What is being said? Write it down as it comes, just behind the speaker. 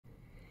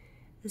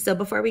So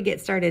before we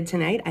get started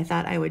tonight, I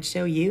thought I would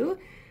show you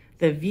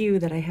the view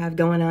that I have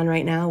going on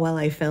right now while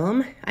I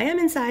film. I am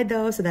inside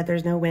though, so that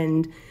there's no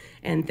wind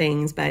and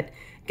things, but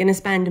gonna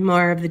spend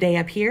more of the day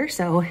up here.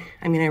 So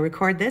I'm gonna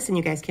record this and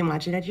you guys can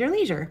watch it at your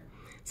leisure.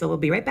 So we'll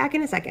be right back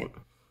in a second.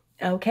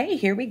 Okay,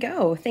 here we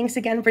go. Thanks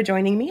again for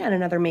joining me on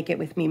another Make It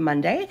With Me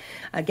Monday.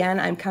 Again,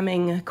 I'm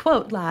coming,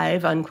 quote,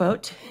 live,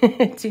 unquote,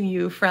 to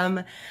you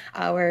from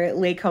our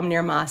lake home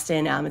near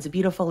Mauston. It's a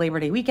beautiful Labor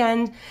Day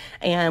weekend,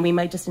 and we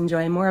might just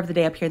enjoy more of the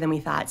day up here than we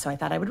thought. So I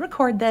thought I would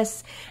record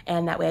this,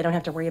 and that way I don't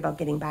have to worry about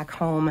getting back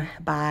home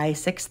by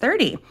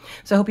 6:30.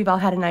 So I hope you've all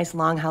had a nice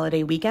long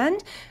holiday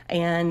weekend,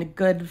 and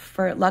good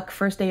luck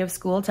first day of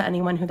school to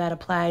anyone who that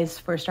applies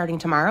for starting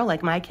tomorrow,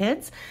 like my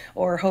kids,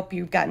 or hope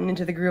you've gotten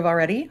into the groove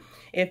already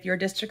if your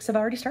districts have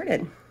already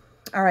started.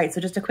 All right,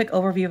 so just a quick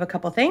overview of a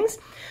couple things.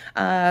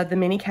 The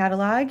mini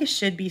catalog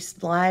should be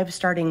live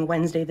starting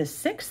Wednesday the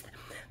 6th.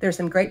 There's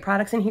some great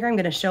products in here. I'm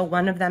gonna show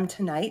one of them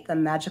tonight, the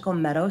Magical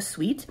Meadow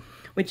Suite,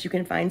 which you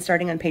can find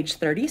starting on page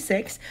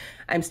 36.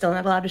 I'm still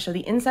not allowed to show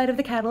the inside of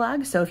the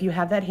catalog, so if you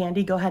have that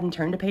handy, go ahead and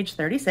turn to page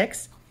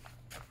 36.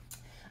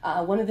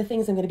 One of the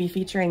things I'm going to be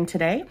featuring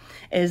today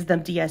is the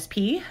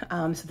DSP.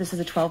 So this is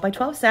a 12 by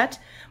 12 set,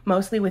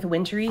 mostly with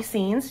wintry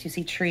scenes. You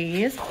see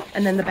trees,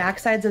 and then the back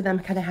sides of them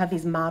kind of have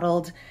these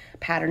mottled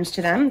patterns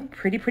to them.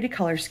 Pretty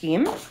color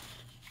scheme.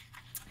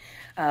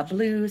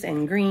 Blues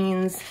and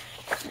greens,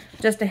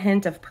 just a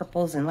hint of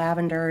purples and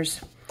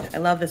lavenders. I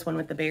love this one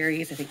with the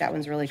berries. I think that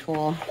one's really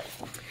cool.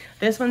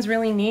 This one's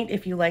really neat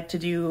if you like to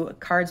do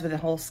cards with a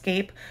whole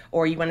scape,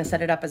 or you want to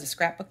set it up as a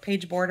scrapbook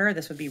page border.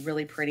 This would be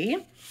really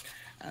pretty.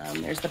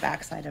 There's the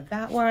back side of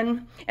that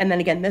one. And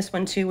then again, this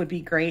one too would be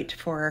great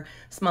for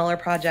smaller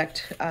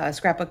project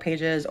scrapbook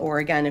pages, or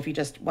again, if you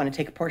just want to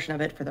take a portion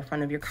of it for the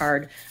front of your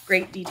card.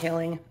 Great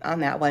detailing on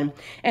that one.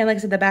 And like I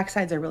said, the back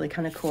sides are really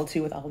kind of cool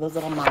too with all those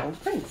little mottled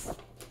prints.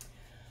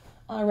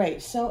 All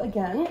right, so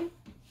again,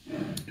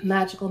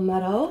 Magical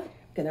Meadow,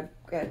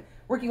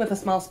 working with a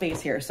small space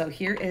here. So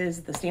here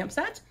is the stamp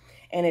set,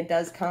 and it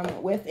does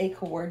come with a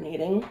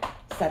coordinating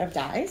set of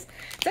dies.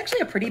 It's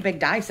actually a pretty big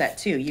die set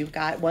too. You've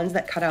got ones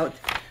that cut out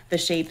the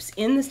shapes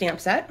in the stamp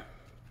set,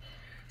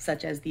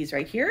 such as these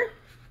right here.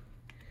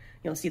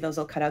 You'll see those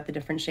will cut out the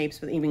different shapes,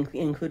 with even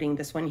including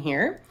this one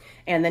here.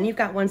 And then you've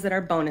got ones that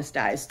are bonus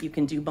dies. You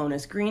can do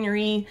bonus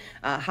greenery,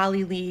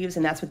 holly leaves,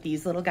 and that's what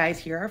these little guys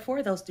here are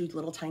for. Those do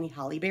little tiny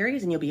holly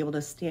berries, and you'll be able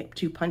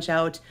to punch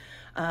out,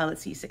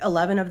 let's see,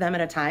 11 of them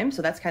at a time.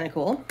 So that's kind of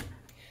cool.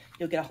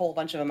 You'll get a whole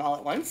bunch of them all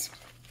at once.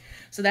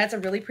 So that's a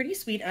really pretty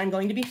suite. I'm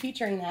going to be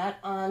featuring that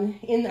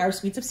in our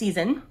Suites of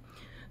Season.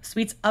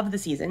 Suites of the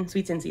Season,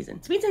 Suites in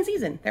Season. Suites in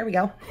Season, there we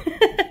go.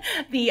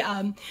 The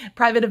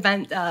private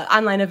event,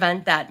 online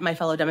event that my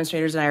fellow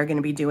demonstrators and I are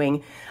gonna be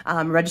doing.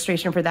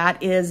 Registration for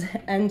that is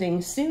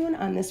ending soon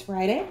on this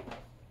Friday.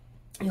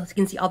 You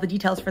can see all the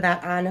details for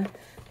that on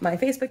my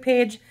Facebook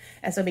page.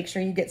 And so make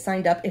sure you get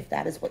signed up if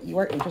that is what you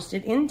are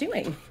interested in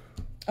doing.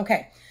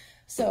 Okay,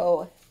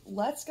 so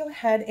let's go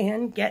ahead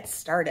and get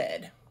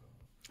started.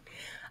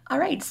 All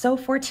right, so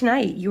for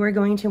tonight, you are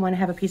going to want to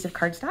have a piece of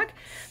cardstock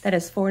that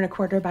is 4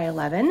 1/4 by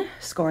 11,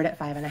 scored at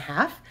 5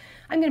 1/2.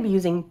 I'm going to be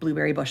using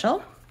Blueberry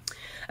Bushel.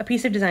 A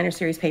piece of Designer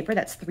Series paper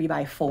that's 3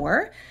 by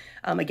 4.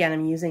 Again,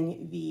 I'm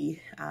using the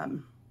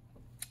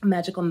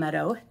Magical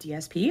Meadow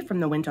DSP from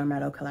the Winter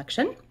Meadow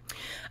collection.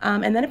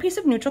 And then a piece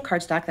of neutral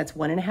cardstock that's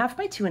 1 1/2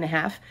 by 2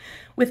 1/2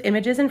 with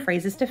images and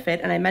phrases to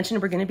fit. And I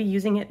mentioned we're going to be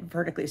using it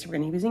vertically, so we're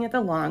going to be using it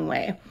the long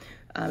way,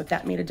 if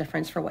that made a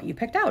difference for what you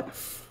picked out.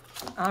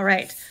 All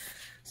right.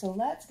 So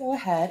let's go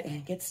ahead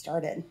and get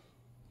started.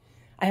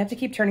 I have to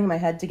keep turning my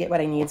head to get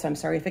what I need, so I'm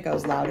sorry if it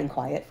goes loud and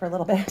quiet for a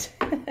little bit.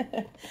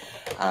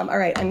 All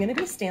right, I'm gonna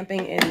be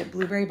stamping in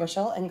Blueberry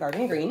Bushel and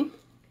Garden Green.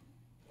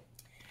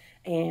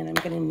 And I'm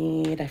gonna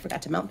need, I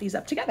forgot to mount these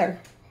up together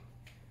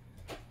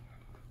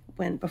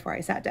before I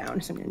sat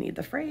down. So I'm gonna need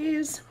the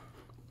phrase,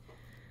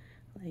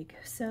 like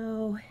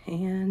so,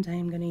 and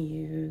I'm gonna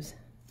use,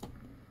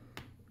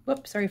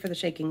 whoops, sorry for the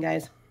shaking,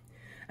 guys.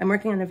 I'm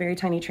working on a very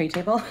tiny tray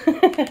table.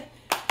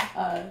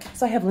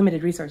 So I have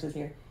limited resources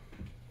here.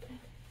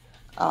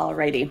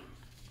 Alrighty.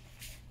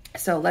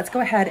 So let's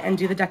go ahead and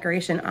do the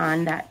decoration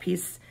on that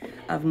piece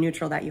of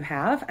neutral that you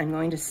have. I'm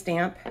going to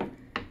stamp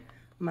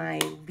my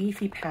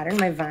leafy pattern,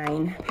 my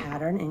vine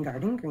pattern in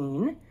Garden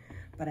Green,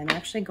 but I'm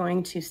actually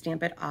going to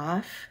stamp it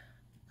off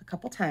a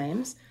couple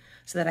times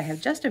so that I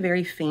have just a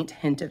very faint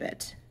hint of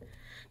it,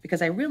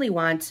 because I really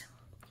want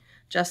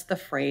just the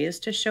phrase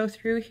to show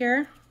through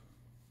here.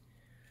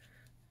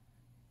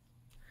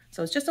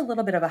 So it's just a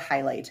little bit of a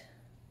highlight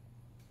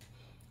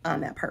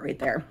on that part right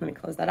there. Let me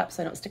close that up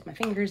so I don't stick my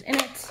fingers in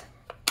it.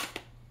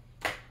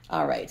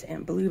 All right,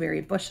 and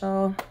Blueberry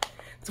Bushel.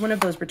 It's one of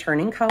those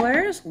returning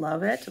colors.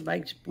 Love it,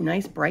 like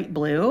nice bright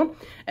blue.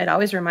 It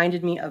always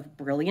reminded me of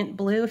Brilliant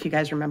Blue, if you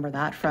guys remember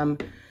that from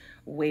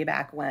way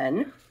back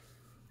when.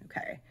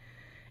 Okay,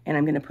 and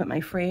I'm gonna put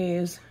my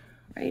phrase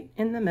right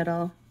in the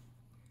middle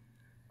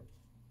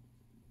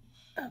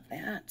of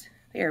that.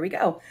 There we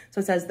go. So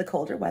it says the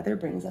colder weather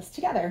brings us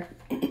together.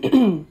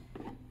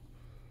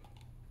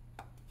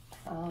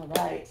 All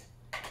right.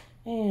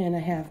 And I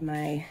have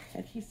my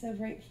adhesive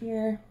right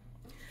here.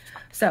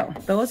 So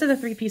those are the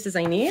 3 pieces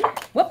I need.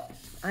 Whoop,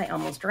 I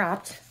almost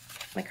dropped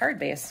my card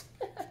base.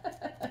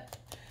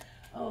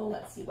 Oh,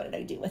 let's see, what did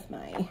I do with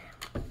my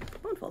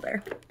bone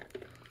folder?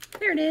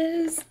 There it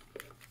is.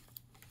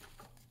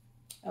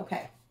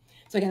 Okay,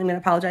 so again, I'm gonna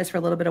apologize for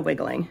a little bit of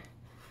wiggling,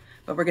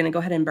 but we're gonna go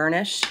ahead and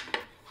burnish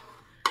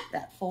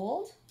that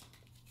fold.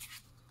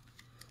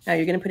 Now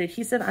you're gonna put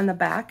adhesive on the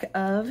back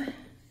of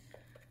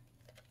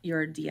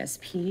your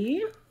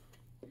DSP,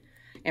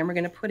 and we're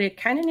gonna put it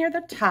kind of near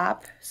the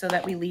top so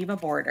that we leave a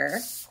border.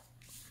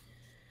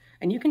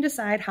 And you can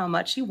decide how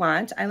much you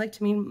want. I like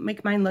to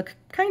make mine look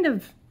kind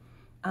of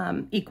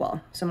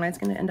equal. So mine's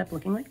gonna end up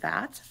looking like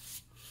that.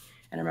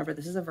 And remember,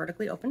 this is a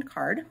vertically opened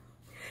card.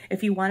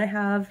 If you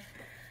have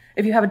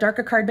a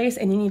darker card base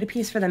and you need a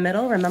piece for the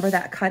middle, remember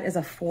that cut is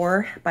a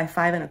 4 by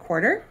 5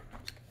 1/4.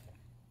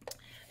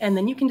 And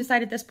then you can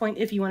decide at this point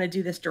if you wanna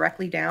do this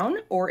directly down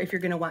or if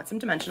you're gonna want some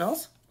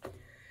dimensionals.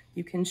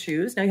 You can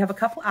choose. Now you have a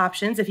couple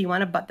options. If you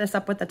wanna butt this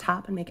up with the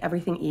top and make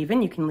everything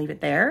even, you can leave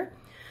it there.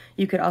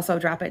 You could also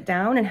drop it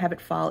down and have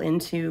it fall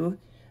into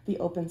the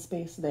open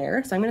space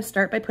there. So I'm gonna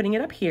start by putting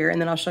it up here,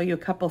 and then I'll show you a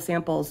couple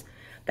samples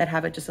that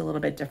have it just a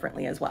little bit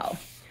differently as well.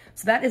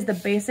 So that is the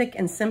basic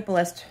and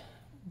simplest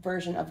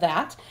version of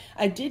that.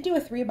 I did do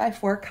a 3 by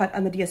 4 cut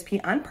on the DSP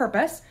on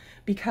purpose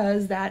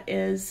because that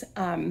is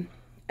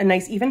a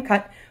nice even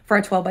cut for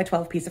a 12 by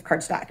 12 piece of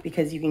cardstock,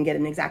 because you can get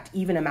an exact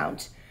even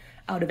amount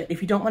out of it.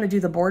 If you don't want to do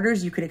the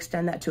borders, you could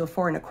extend that to a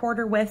 4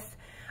 1/4 width,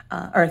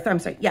 4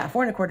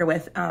 1/4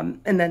 width.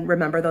 And then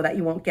remember though that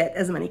you won't get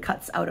as many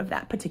cuts out of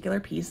that particular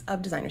piece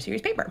of designer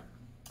series paper.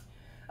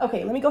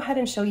 Okay, let me go ahead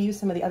and show you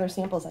some of the other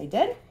samples I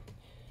did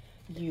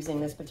using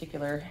this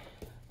particular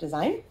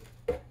design.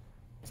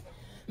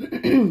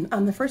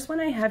 The first one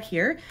I have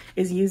here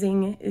is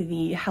using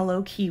the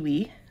Hello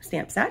Kiwi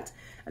stamp set.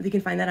 You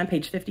can find that on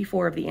page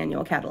 54 of the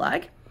annual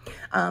catalog.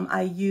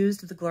 I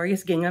used the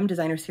Glorious Gingham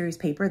designer series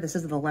paper. This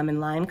is the lemon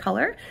lime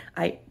color.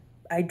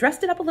 I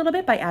dressed it up a little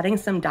bit by adding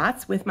some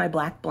dots with my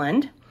black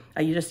blend.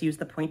 You just use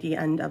the pointy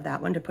end of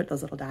that one to put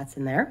those little dots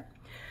in there.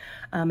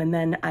 And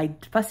then I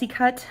fussy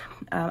cut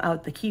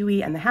out the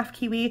kiwi and the half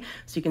kiwi,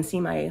 so you can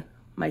see my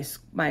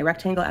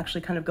rectangle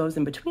actually kind of goes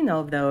in between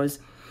all of those.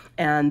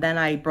 And then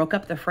I broke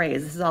up the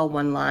phrase. This is all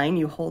one line.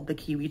 You hold the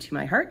kiwi to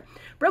my heart.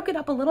 Broke it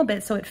up a little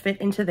bit so it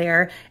fit into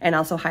there, and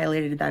also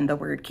highlighted then the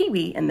word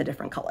kiwi in the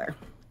different color.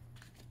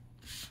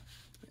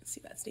 Let's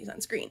see if that stays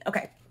on screen.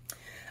 Okay.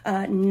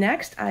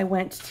 Next, I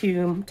went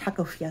to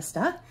Taco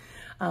Fiesta.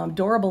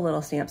 Adorable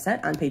little stamp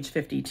set on page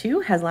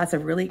 52. Has lots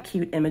of really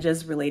cute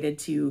images related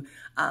to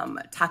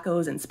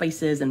tacos and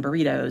spices and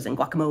burritos and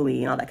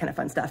guacamole and all that kind of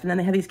fun stuff. And then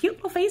they have these cute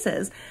little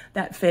faces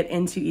that fit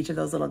into each of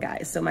those little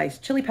guys. So my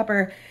chili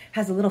pepper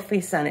has a little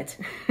face on it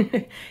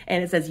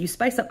and it says, "You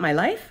spice up my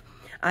life."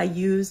 I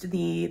used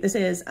this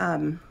is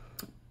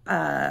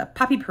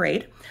Poppy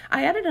Parade.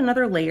 I added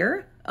another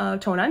layer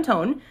tone on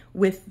tone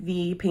with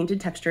the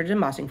painted textured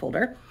embossing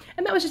folder.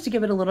 And that was just to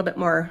give it a little bit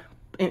more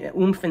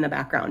oomph in the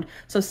background.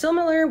 So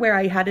similar where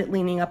I had it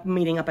meeting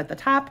up at the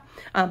top,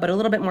 but a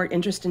little bit more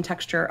interest in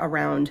texture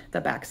around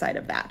the back side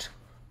of that.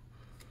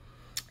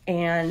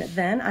 And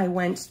then I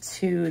went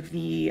to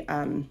the,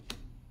 I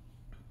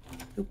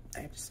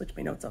have to switch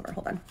my notes over,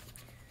 hold on.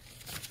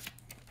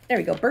 There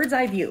we go, Bird's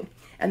Eye View.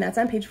 And that's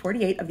on page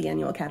 48 of the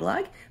annual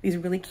catalog. These are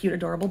really cute,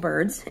 adorable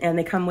birds. And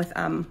they come with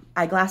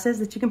eyeglasses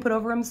that you can put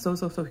over them. So,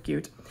 so, so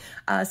cute.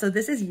 So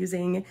this is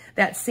using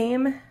that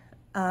same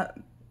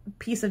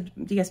piece of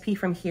DSP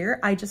from here.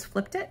 I just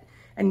flipped it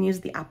and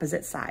used the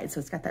opposite side. So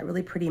it's got that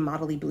really pretty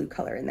modelly blue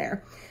color in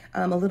there.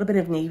 A little bit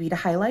of navy to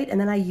highlight. And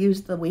then I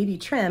used the wavy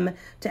trim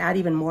to add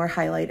even more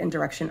highlight and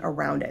direction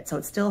around it. So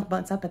it still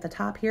butts up at the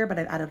top here, but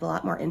I've added a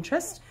lot more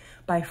interest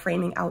by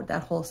framing out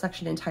that whole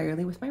section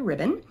entirely with my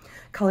ribbon.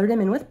 Colored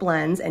him in with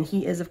blends, and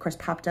he is of course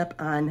popped up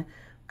on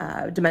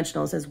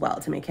dimensionals as well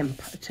to make him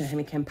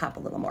pop a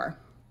little more.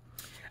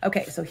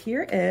 Okay, so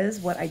here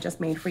is what I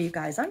just made for you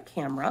guys on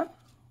camera.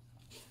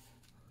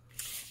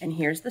 And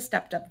here's the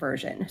stepped up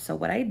version. So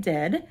what I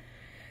did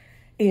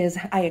is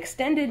I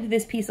extended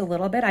this piece a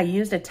little bit. I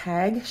used a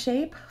tag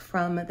shape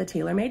from the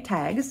TaylorMade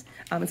tags.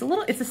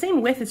 It's the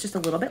same width, it's just a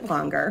little bit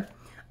longer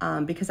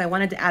because I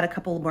wanted to add a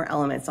couple more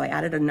elements. So I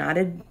added a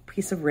knotted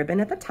piece of ribbon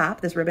at the top.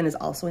 This ribbon is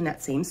also in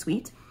that same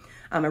suite.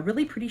 A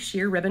really pretty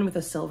sheer ribbon with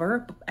a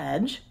silver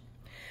edge.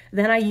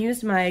 Then I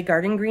used my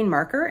garden green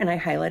marker and I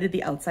highlighted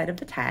the outside of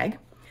the tag.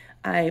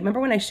 I remember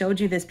when I showed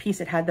you this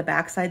piece, it had the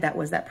backside that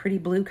was that pretty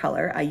blue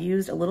color. I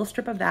used a little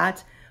strip of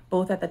that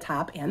both at the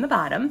top and the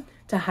bottom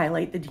to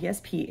highlight the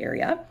DSP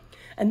area.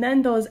 And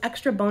then those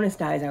extra bonus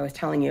dies I was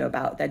telling you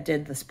about that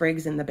did the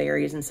sprigs and the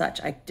berries and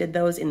such, I did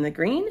those in the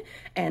green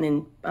and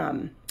in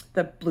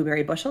the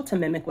blueberry bushel to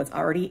mimic what's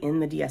already in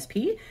the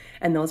DSP.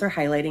 And those are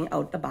highlighting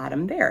out the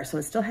bottom there. So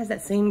it still has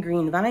that same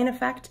green vine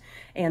effect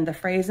and the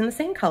phrase in the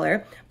same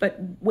color, but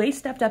way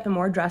stepped up and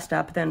more dressed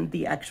up than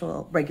the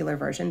actual regular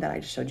version that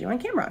I just showed you on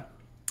camera.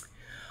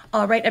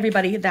 All right,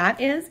 everybody,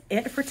 that is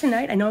it for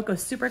tonight. I know it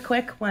goes super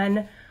quick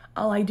when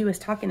all I do is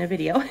talk in a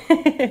video.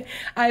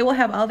 I will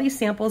have all these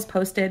samples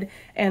posted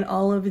and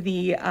all of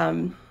the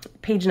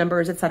page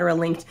numbers, etc.,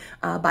 linked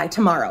by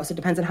tomorrow. So it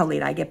depends on how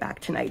late I get back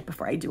tonight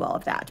before I do all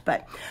of that.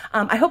 But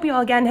I hope you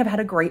all again have had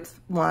a great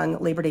long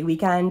Labor Day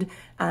weekend,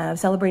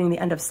 celebrating the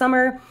end of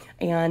summer.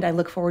 And I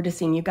look forward to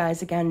seeing you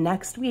guys again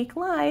next week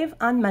live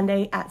on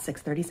Monday at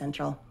 6:30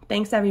 Central.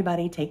 Thanks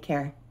everybody. Take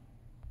care.